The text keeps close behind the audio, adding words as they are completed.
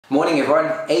Morning everyone,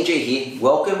 AJ here.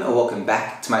 Welcome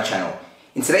back to my channel.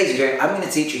 In today's video, I'm going to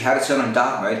teach you how to turn on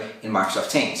dark mode in Microsoft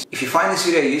Teams. If you find this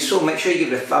video useful, make sure you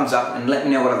give it a thumbs up and let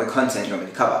me know what other content you want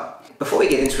me to cover. Before we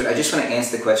get into it, I just want to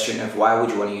answer the question of why would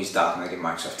you want to use dark mode in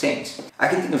Microsoft Teams. I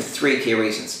can think of three key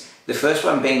reasons. The first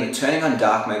one being that turning on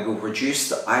dark mode will reduce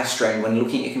the eye strain when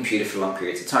looking at your computer for long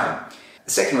periods of time.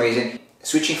 The second reason,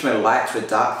 switching from a light to a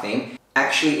dark theme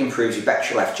actually improves your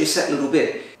battery life just that little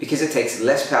bit because it takes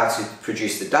less power to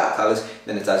produce the dark colors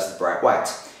than it does the bright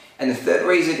whites. And the third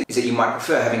reason is that you might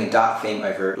prefer having a dark theme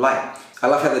over light. I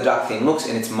love how the dark theme looks,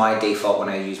 and it's my default when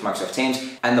I use Microsoft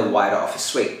Teams and the wider Office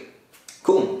suite.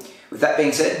 Cool. With that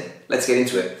being said, let's get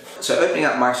into it. So opening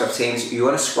up Microsoft Teams, you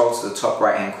want to scroll to the top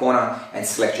right hand corner and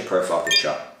select your profile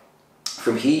picture.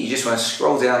 From here, you just want to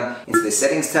scroll down into the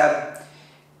settings tab,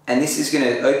 and this is going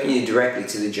to open you directly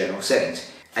to the general settings.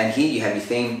 And here you have your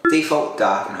theme, default,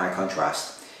 dark and high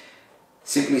contrast.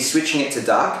 Simply switching it to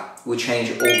dark will change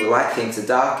all the light theme to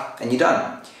dark and you're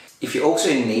done. If you also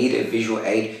need a visual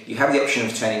aid, you have the option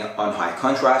of turning on high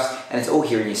contrast, and it's all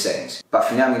here in your settings. But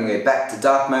for now, I'm going to go back to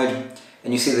dark mode,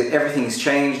 and you see that everything's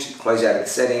changed. Close out of the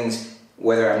settings,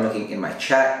 whether I'm looking in my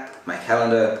chat, my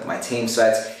calendar, my team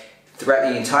sites, throughout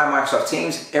the entire Microsoft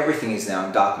Teams, everything is now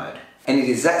in dark mode. And it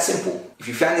is that simple. If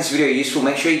you found this video useful,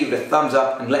 make sure you give it a thumbs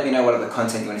up and let me know what other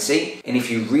content you want to see. And if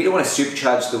you really want to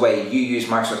supercharge the way you use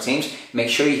Microsoft Teams, make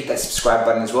sure you hit that subscribe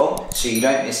button as well so you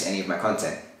don't miss any of my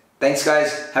content. Thanks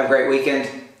guys, have a great weekend,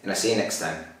 and I'll see you next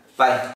time. Bye.